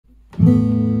I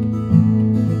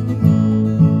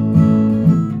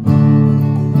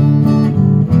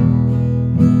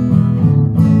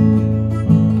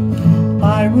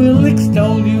will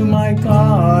extol you, my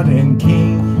God and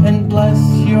King, and bless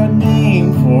your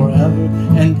name forever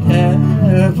and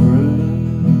ever.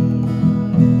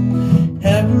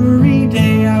 Every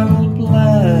day I will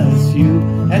bless you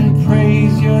and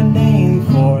praise your name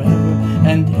forever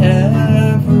and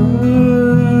ever.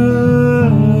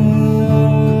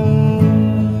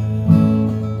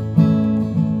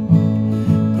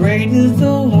 Great is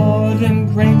the Lord and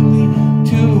greatly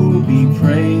to be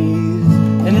praised,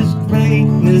 and his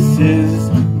greatness is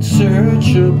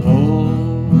unsearchable.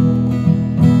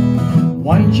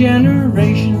 One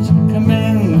generation's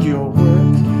commend your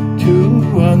works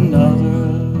to another,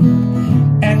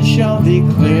 and shall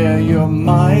declare your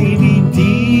mighty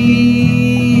deeds.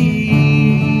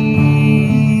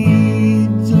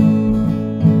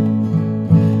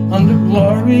 On the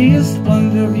glorious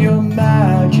splendor of your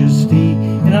majesty,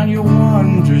 and on your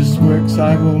wondrous works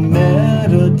I will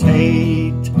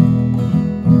meditate.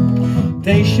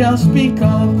 They shall speak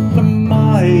of the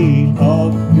might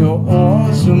of your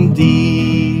awesome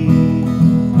deeds,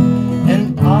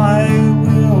 and I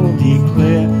will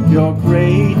declare your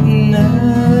greatness.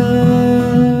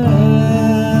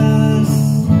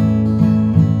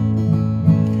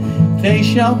 They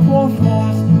shall pour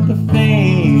forth the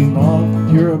fame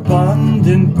of your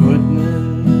abundant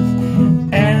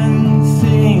goodness, and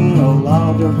sing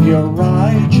aloud of your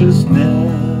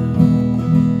righteousness.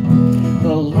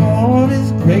 The Lord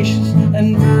is gracious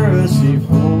and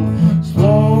merciful,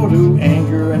 slow to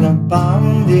anger and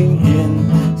abounding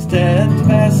in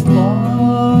steadfast love.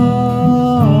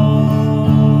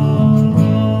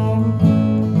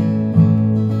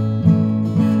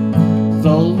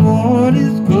 The Lord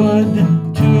is good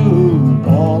to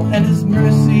all, and his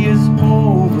mercy is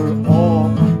over all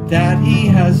that he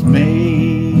has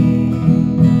made.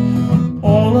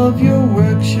 All of your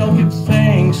works shall give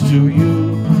thanks to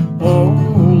you, O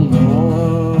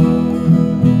Lord,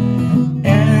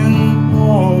 and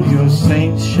all your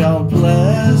saints shall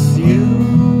bless you.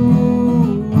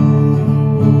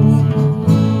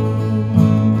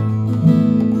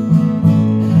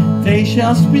 They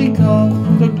shall speak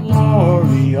of the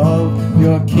glory of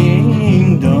your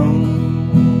kingdom,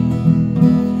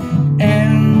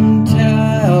 and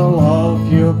tell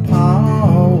of your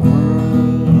power,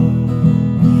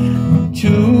 to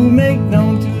make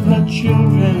known to the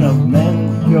children of men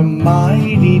your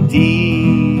mighty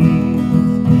deeds,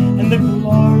 and the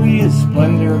glorious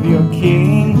splendor of your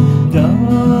kingdom.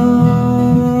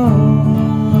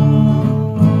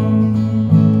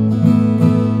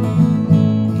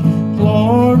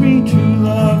 Glory to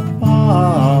the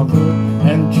Father,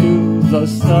 and to the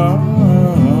Son,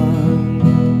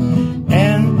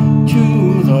 and to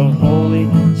the Holy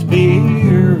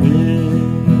Spirit,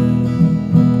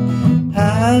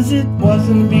 as it was